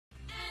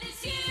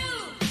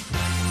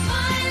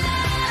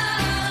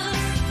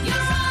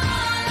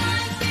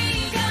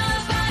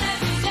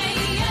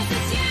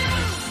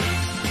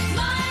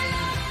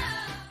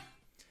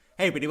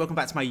Hey everybody, welcome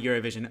back to my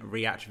Eurovision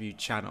React Review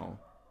channel.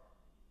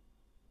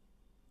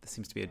 There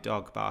seems to be a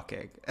dog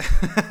barking.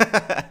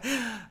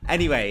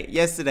 Anyway,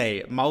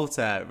 yesterday,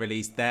 Malta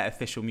released their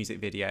official music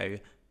video.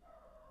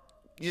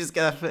 You just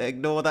gotta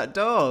ignore that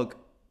dog.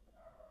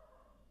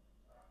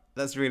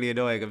 That's really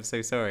annoying, I'm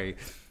so sorry.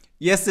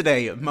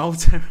 Yesterday,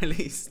 Malta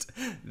released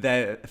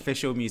their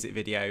official music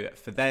video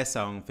for their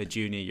song for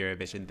Junior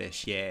Eurovision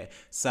this year.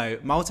 So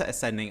Malta are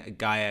sending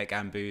Gaia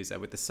Gambuzza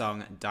with the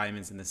song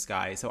Diamonds in the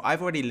Sky. So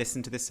I've already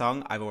listened to this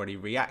song, I've already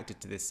reacted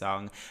to this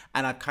song,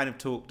 and I've kind of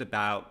talked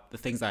about the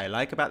things I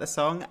like about the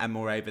song and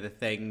moreover the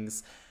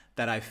things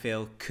that I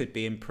feel could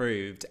be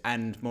improved.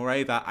 And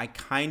moreover, I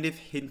kind of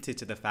hinted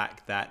to the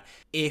fact that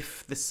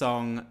if the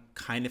song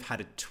kind of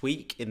had a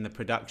tweak in the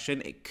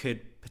production, it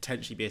could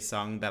potentially be a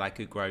song that I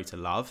could grow to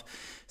love.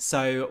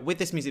 So with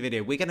this music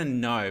video, we're going to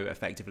know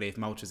effectively if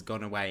Malta's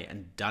gone away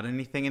and done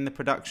anything in the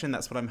production.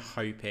 That's what I'm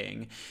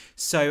hoping.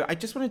 So I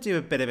just want to do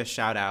a bit of a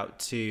shout out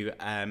to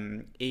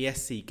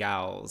JESC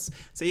Gals.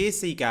 So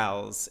JESC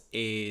Gals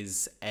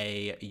is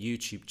a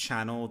YouTube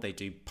channel. They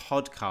do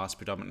podcasts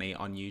predominantly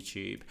on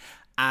YouTube.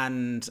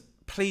 And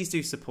please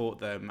do support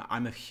them.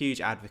 I'm a huge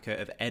advocate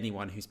of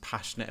anyone who's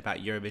passionate about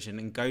Eurovision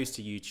and goes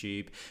to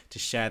YouTube to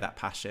share that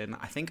passion.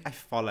 I think I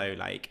follow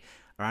like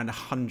around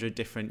 100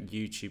 different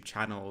YouTube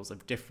channels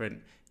of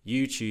different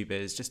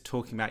YouTubers just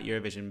talking about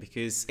Eurovision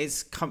because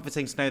it's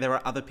comforting to know there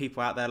are other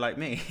people out there like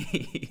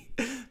me.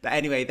 But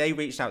anyway, they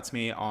reached out to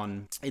me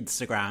on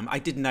Instagram. I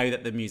did know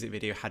that the music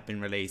video had been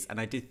released and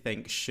I did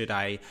think, should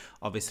I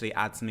obviously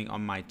add something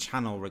on my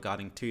channel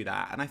regarding to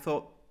that? And I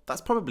thought, that's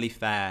probably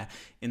fair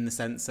in the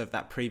sense of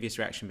that previous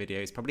reaction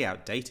video is probably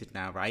outdated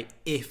now, right?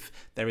 If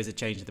there is a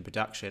change in the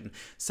production.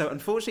 So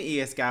unfortunately,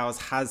 JESC Gals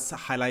has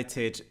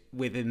highlighted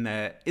within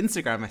their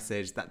Instagram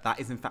message that that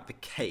is in fact the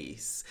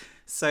case.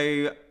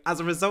 So as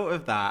a result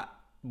of that,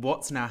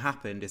 what's now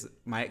happened is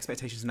my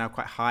expectations are now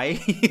quite high.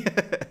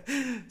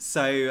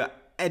 So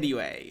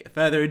anyway,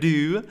 further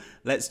ado,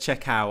 let's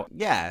check out,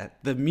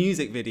 the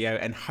music video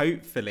and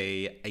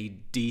hopefully a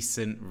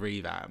decent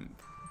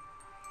revamp.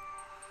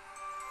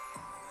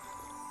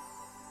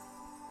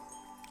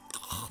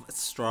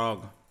 It's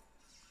strong.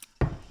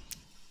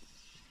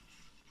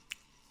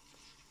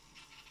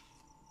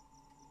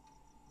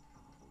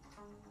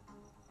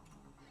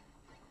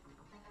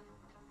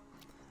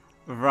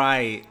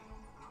 Right.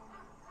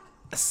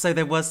 So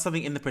there was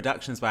something in the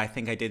productions where I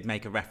think I did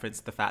make a reference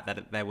to the fact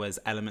that there was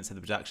elements of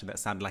the production that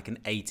sounded like an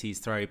 80s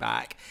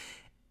throwback.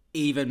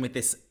 Even with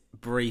this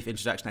brief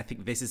introduction, I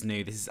think this is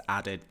new, this is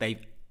added.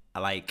 They've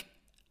like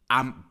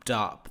amped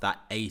up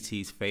that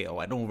 80s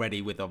feel, and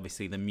already with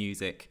obviously the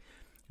music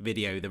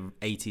video, the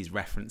 80s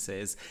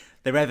references,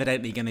 they're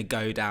evidently going to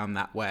go down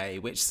that way,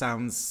 which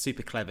sounds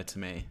super clever to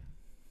me.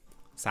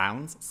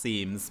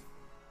 Seems.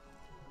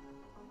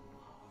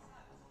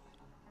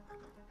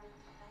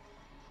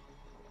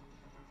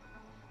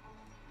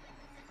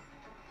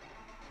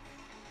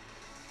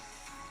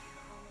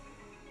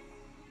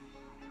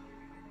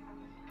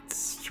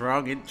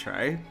 Strong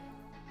intro.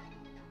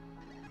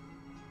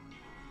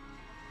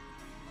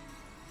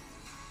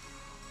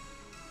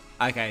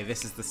 Okay,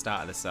 this is the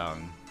start of the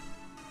song.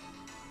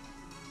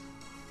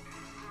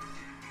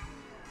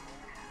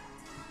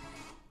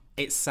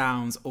 It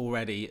sounds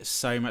already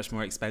so much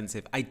more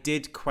expensive. I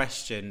did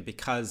question,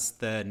 because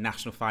the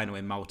national final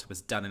in Malta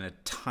was done in a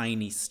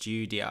tiny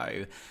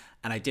studio,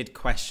 and I did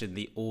question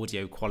the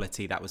audio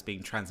quality that was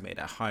being transmitted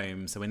at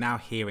home. So we're now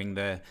hearing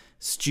the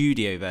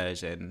studio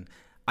version.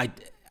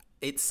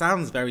 It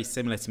sounds very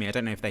similar to me. I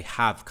don't know if they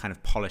have kind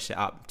of polished it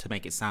up to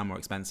make it sound more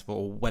expensive,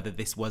 or whether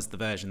this was the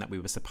version that we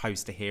were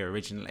supposed to hear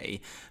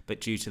originally,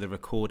 but due to the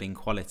recording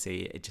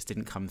quality, it just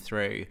didn't come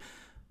through.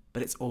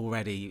 But it's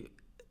already...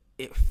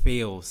 it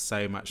feels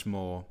so much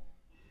more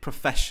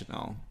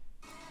professional.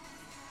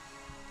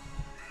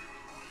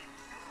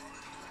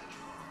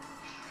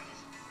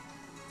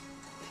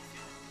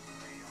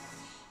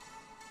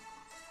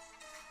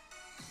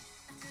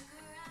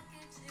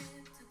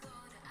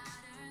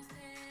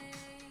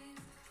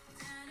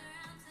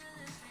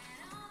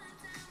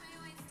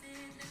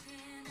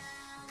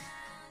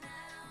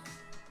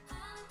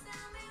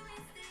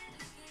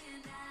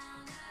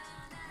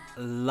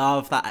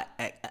 Love that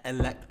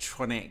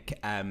electronic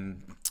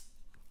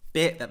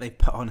bit that they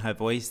put on her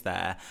voice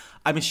there.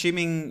 I'm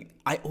assuming,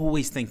 I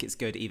always think it's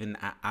good even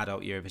at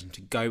adult Eurovision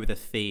to go with a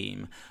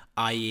theme,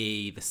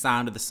 i.e. the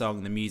sound of the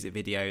song, the music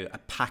video, a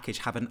package,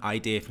 have an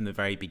idea from the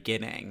very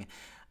beginning.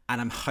 And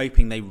I'm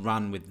hoping they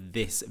run with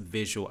this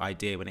visual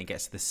idea when it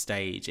gets to the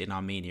stage in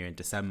Armenia in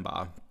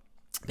December.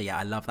 But yeah,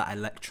 I love that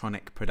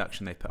electronic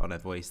production they put on her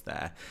voice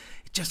there.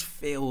 It just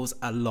feels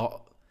a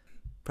lot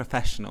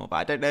professional, but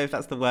I don't know if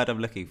that's the word I'm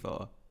looking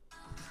for.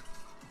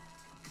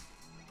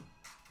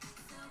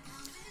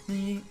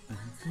 Maybe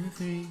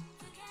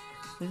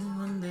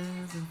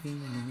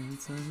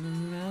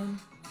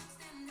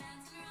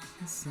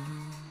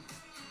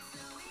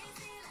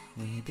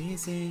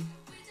see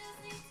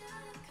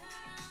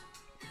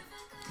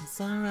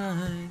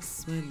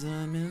sunrise with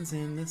diamonds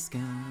in the sky.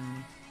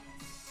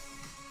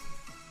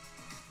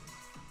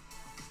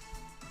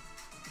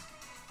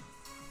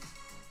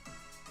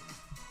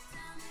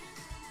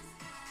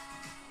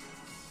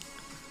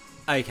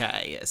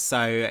 Okay,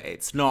 so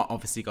it's not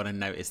obviously got to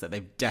notice that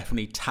they've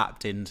definitely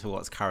tapped into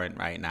what's current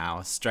right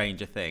now.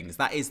 Stranger Things.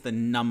 That is the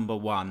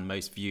 #1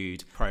 most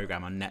viewed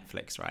program on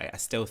Netflix, right? I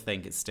still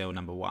think it's still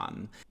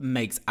 #1.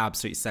 Makes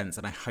absolute sense,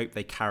 and I hope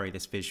they carry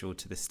this visual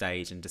to the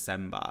stage in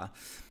December.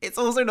 It's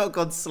also not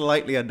gone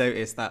slightly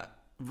unnoticed that,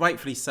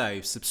 rightfully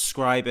so,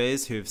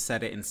 subscribers who have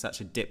said it in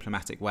such a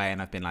diplomatic way,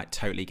 and I've been like,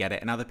 totally get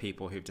it, and other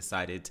people who've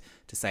decided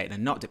to say it in a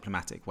not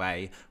diplomatic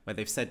way, where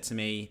they've said to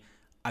me,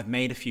 I've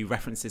made a few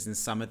references in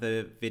some of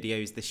the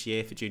videos this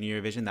year for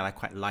Junior Eurovision that I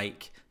quite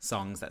like,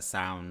 songs that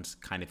sound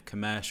kind of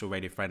commercial,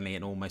 radio friendly,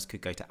 and almost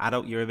could go to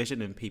adult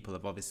Eurovision, and people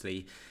have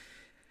obviously,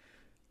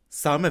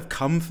 some have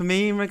come for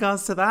me in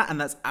regards to that, and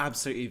that's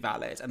absolutely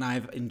valid. And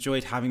I've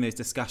enjoyed having those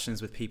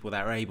discussions with people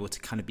that are able to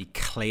kind of be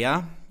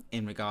clear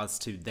in regards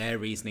to their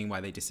reasoning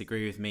why they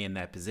disagree with me and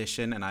their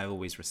position, and I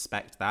always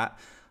respect that.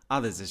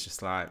 Others is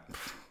just like,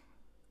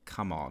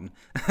 come on.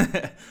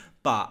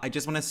 But I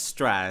just want to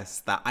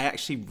stress that I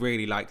actually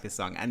really like this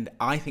song, and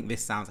I think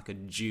this sounds like a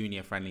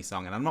junior friendly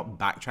song, and I'm not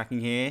backtracking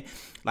here.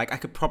 Like, I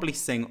could probably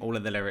sing all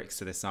of the lyrics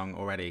to this song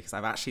already, because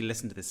I've actually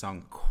listened to this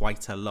song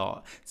quite a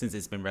lot since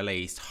it's been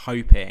released,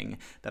 hoping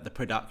that the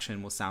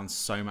production will sound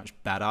so much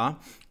better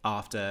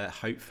after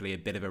hopefully a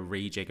bit of a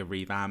rejig, a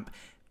revamp.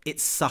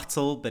 It's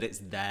subtle, but it's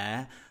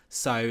there.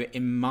 So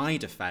in my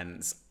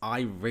defense, I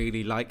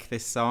really like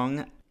this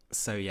song.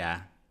 So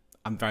yeah,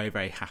 I'm very,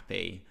 very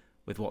happy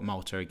with what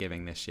Malta are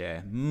giving this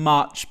year.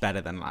 Much better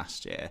than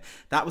last year.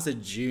 That was a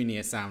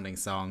junior sounding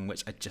song,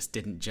 which I just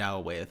didn't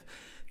gel with.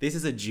 This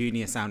is a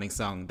junior sounding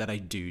song that I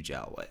do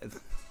gel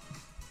with.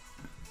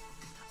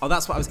 Oh,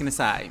 that's what I was going to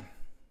say.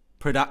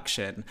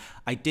 Production.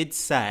 I did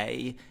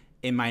say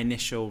in my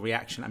initial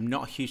reaction, I'm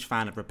not a huge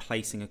fan of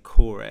replacing a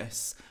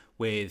chorus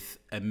with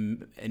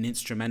an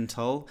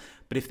instrumental,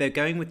 but if they're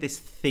going with this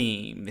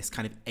theme, this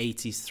kind of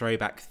 80s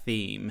throwback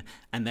theme,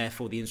 and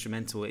therefore the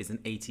instrumental is an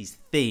 80s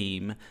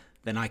theme,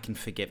 then I can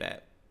forgive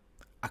it.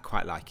 I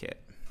quite like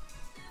it.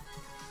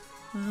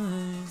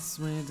 Eyes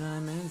with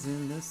diamonds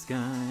in the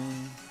sky.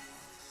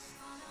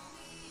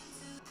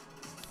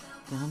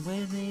 Come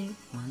with me,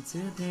 1, 2,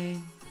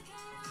 3.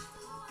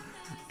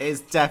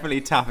 It's definitely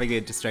tapping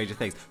into Stranger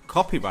Things.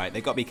 Copyright,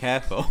 they've got to be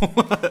careful.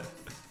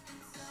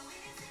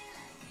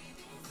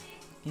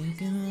 You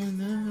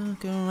can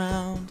look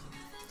around.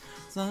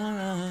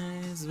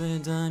 Sunrise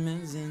with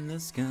diamonds in the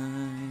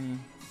sky.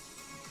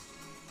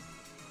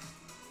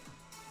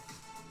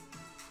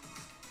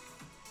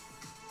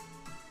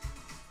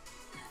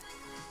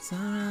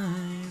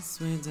 Sunrise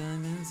with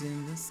diamonds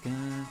in the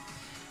sky.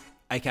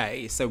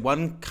 Okay, so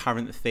one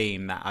current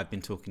theme that I've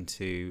been talking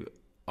to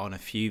on a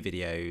few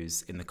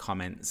videos in the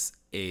comments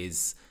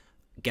is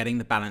getting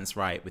the balance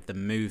right with the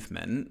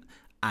movement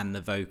and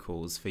the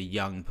vocals for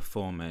young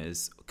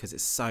performers, because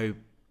it's so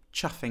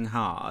chuffing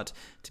hard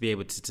to be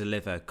able to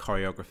deliver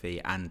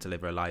choreography and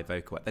deliver a live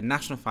vocal. At the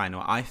national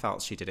final, I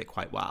felt she did it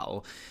quite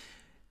well.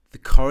 The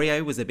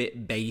choreo was a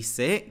bit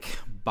basic,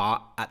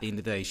 but at the end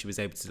of the day, she was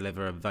able to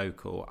deliver a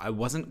vocal. I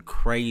wasn't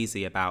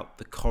crazy about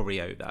the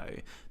choreo though,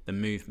 the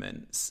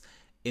movements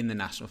in the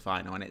national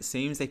final, and it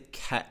seems they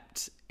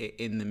kept it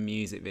in the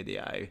music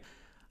video.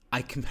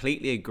 I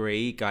completely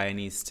agree, Gaia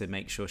needs to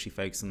make sure she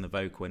focuses on the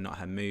vocal and not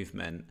her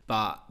movement,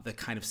 but the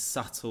kind of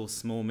subtle,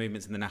 small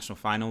movements in the national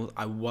final,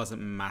 I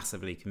wasn't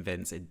massively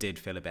convinced. It did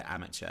feel a bit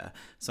amateur.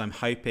 So I'm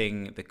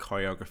hoping the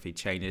choreography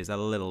changes a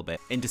little bit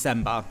in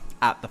December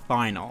at the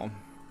final.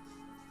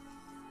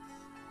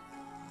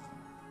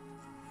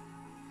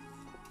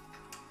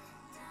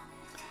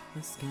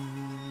 Let's go.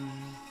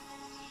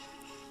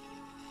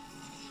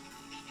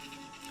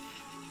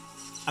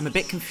 I'm a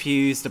bit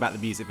confused about the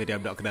music video,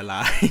 I'm not gonna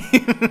lie.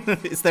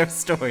 Is there a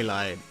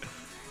storyline?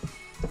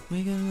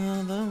 We got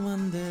all the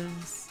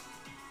wonders.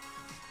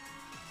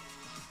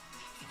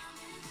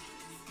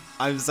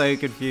 I'm so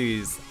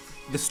confused.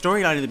 The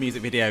storyline of the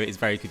music video is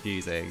very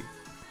confusing,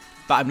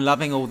 but I'm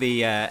loving all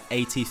the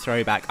 80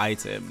 throwback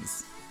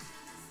items.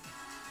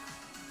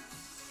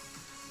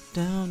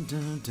 Down,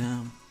 down,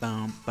 down,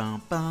 bum,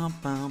 bum, bum,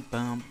 bum,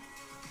 bum.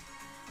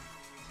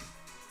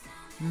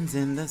 It's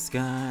in the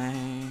sky.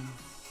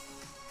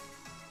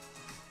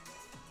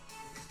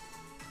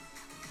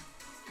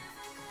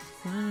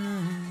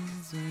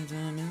 Eyes with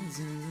diamonds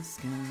in the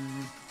sky.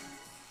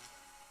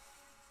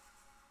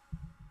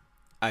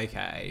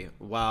 Okay,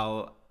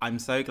 well, I'm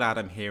so glad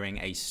I'm hearing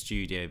a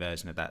studio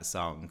version of that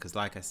song, because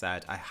like I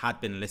said, I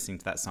had been listening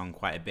to that song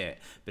quite a bit,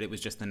 but it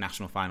was just the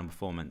national final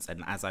performance,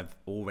 and as I've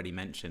already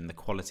mentioned, the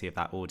quality of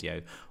that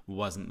audio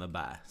wasn't the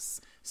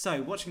best.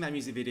 So watching that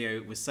music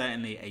video was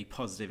certainly a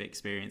positive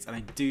experience, and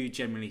I do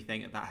generally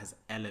think that that has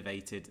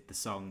elevated the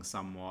song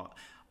somewhat.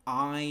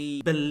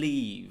 I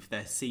believe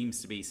there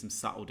seems to be some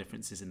subtle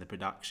differences in the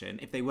production.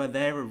 If they were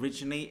there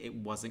originally, it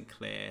wasn't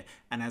clear.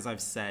 And as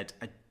I've said,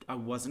 I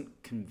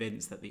wasn't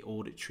convinced that the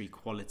auditory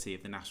quality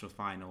of the national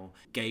final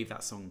gave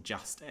that song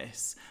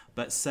justice.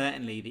 But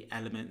certainly the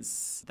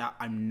elements that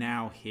I'm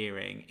now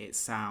hearing, it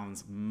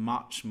sounds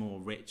much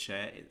more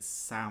richer. It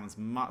sounds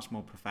much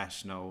more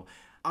professional.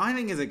 I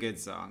think it's a good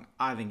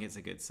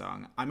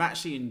song. I'm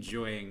actually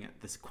enjoying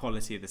this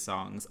quality of the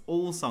songs.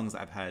 All songs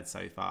that I've heard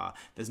so far,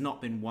 there's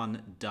not been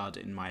one dud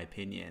in my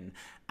opinion.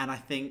 And I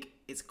think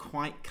it's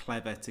quite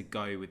clever to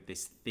go with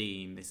this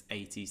theme, this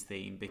 80s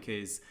theme,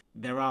 because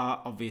there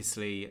are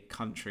obviously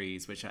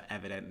countries which are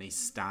evidently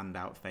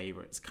standout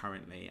favourites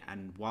currently.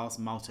 And whilst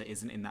Malta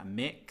isn't in that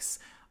mix,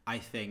 I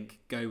think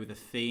go with a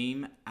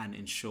theme and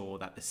ensure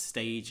that the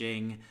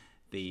staging,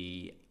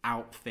 the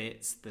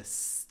outfits,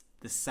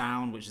 the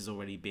sound which is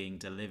already being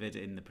delivered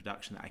in the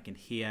production that I can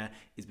hear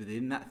is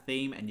within that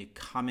theme, and you're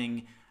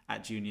coming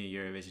at Junior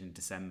Eurovision in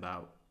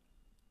December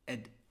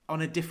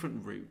on a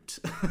different route.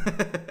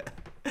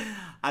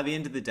 At the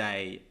end of the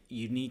day,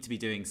 you need to be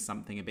doing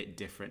something a bit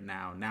different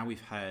now. Now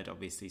we've heard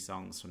obviously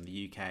songs from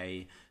the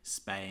UK,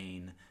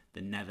 Spain,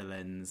 the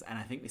Netherlands, and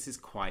I think this is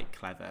quite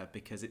clever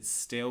because it's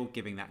still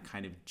giving that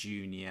kind of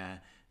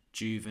junior,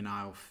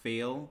 juvenile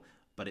feel,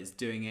 but it's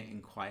doing it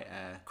in quite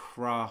a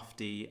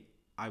crafty,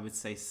 I would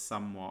say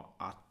somewhat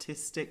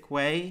artistic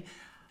way.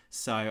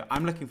 So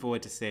I'm looking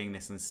forward to seeing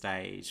this on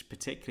stage,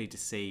 particularly to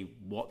see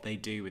what they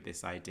do with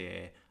this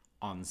idea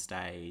on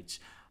stage.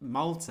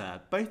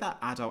 Malta, both at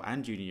adult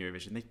and junior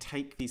Eurovision, they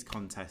take these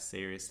contests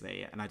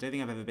seriously, and I don't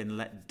think I've ever been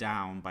let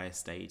down by a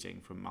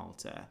staging from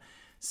Malta.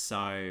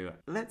 So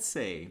let's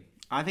see.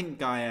 I think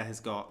Gaia has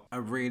got a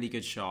really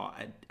good shot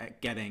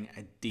at getting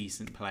a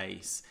decent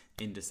place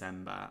in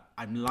December.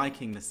 I'm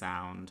liking the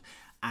sound,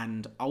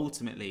 and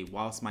ultimately,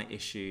 whilst my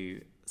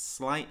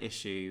slight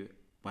issue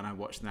when I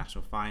watched the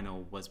national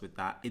final was with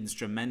that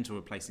instrumental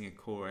replacing a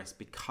chorus,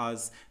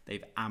 because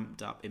they've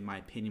amped up, in my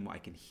opinion, what I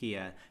can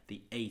hear,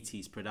 the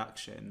 80s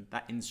production,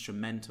 that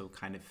instrumental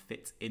kind of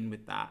fits in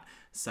with that,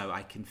 so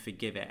I can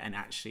forgive it. And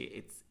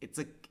actually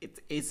it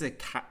is a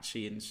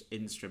catchy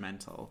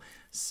instrumental.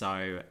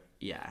 So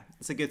yeah,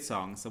 it's a good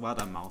song. So well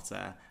done,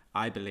 Malta.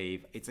 I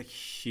believe it's a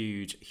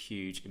huge,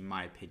 in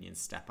my opinion,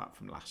 step up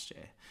from last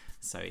year.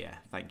 So yeah,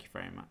 thank you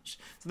very much.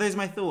 So those are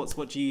my thoughts.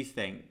 What do you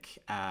think?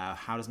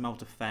 How does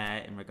Malta fare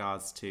in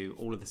regards to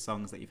all of the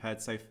songs that you've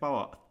heard so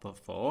far?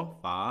 What's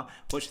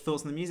your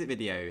thoughts on the music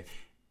video?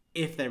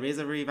 If there is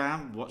a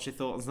revamp, what's your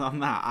thoughts on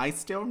that? I'm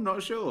still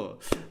not sure.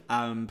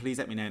 Please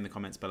let me know in the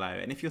comments below.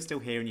 And if you're still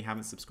here and you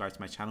haven't subscribed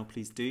to my channel,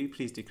 please do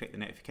click the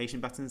notification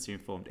button so you're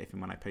informed if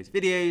and when I post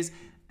videos.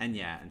 And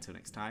yeah, until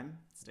next time,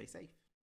 stay safe.